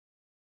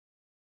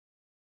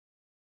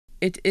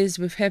It is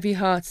with heavy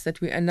hearts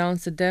that we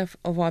announce the death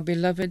of our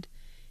beloved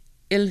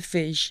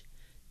Elphige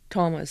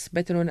Thomas,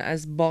 better known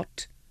as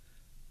Bot,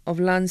 of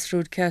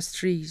Lansrode,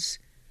 Castries,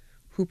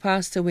 who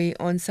passed away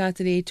on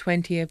Saturday,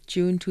 20th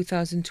June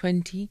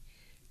 2020,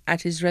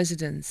 at his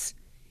residence.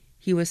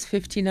 He was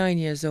 59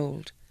 years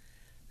old,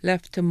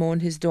 left to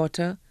mourn his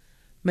daughter,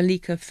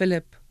 Malika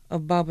Philip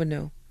of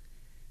Barbano,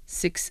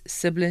 6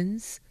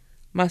 siblings,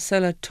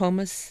 Marcella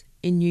Thomas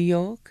in New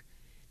York,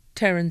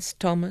 Terence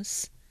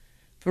Thomas,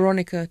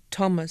 Veronica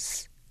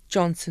Thomas,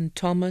 Johnson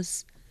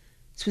Thomas,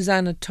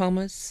 Susanna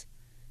Thomas,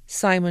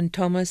 Simon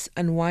Thomas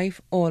and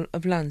wife, all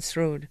of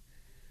Lansrode.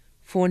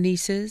 4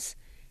 nieces,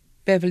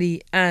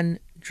 Beverly Ann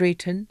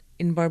Drayton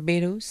in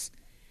Barbados,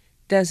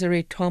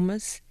 Desiree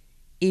Thomas,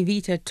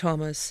 Evita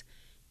Thomas,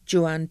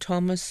 Joanne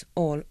Thomas,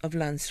 all of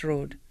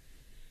Lansrode.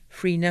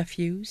 3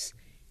 nephews,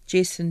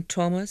 Jason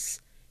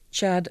Thomas,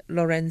 Chad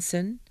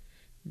Lorenzen,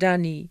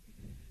 Danny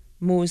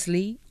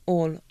Mosley,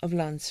 all of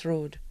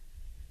Lansrode.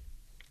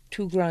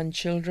 2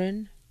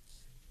 grandchildren,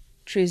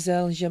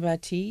 Trezell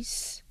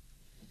Jean-Baptiste,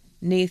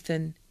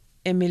 Nathan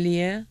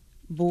Emilia,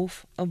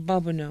 both of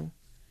Barbano.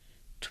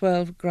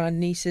 12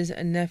 grandnieces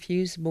and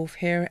nephews, both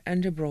here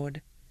and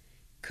abroad.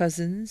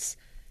 Cousins,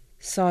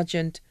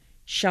 Sergeant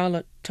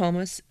Charlotte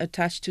Thomas,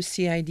 attached to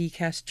CID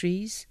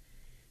Castries,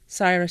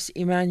 Cyrus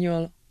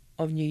Emmanuel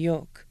of New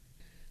York.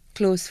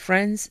 Close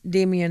friends,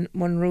 Damian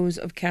Monrose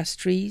of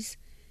Castries,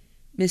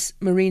 Miss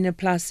Marina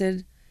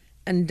Placid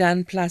and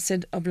Dan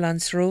Placid of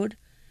Lansrode,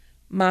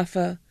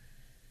 Martha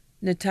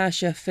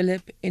Natasha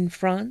Philip in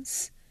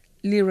France,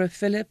 Lyra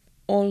Philip,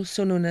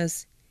 also known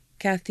as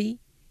Kathy,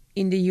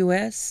 in the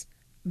U.S.,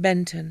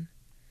 Benton.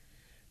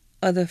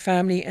 Other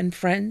family and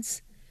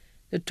friends,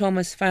 the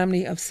Thomas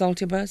family of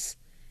Saltibus,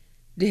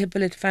 the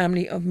Hippolyte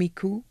family of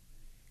Micoud,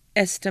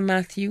 Esther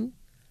Matthew,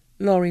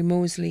 Laurie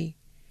Mosley,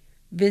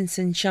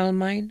 Vincent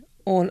Chalmine,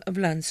 all of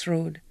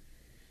Lansrode,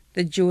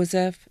 the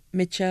Joseph,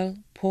 Mitchell,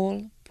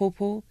 Paul,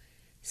 Popo,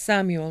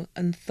 Samuel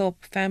and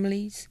Thorpe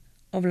families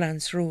of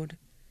Lansrode,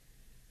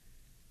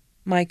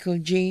 Michael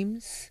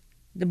James,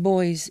 the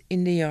boys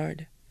in the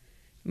yard,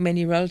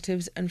 many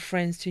relatives and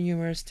friends too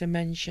numerous to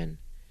mention.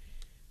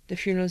 The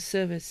funeral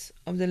service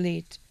of the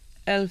late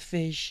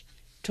Elphige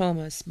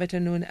Thomas, better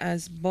known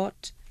as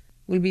Bot,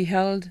 will be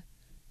held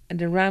at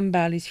the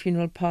Rambally's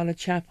Funeral Parlour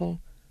Chapel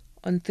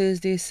on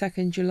Thursday,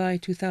 2nd July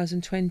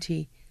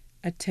 2020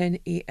 at 10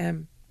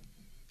 a.m.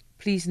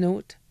 Please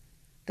note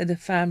that the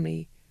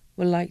family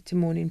will like to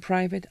mourn in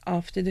private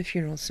after the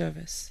funeral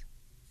service.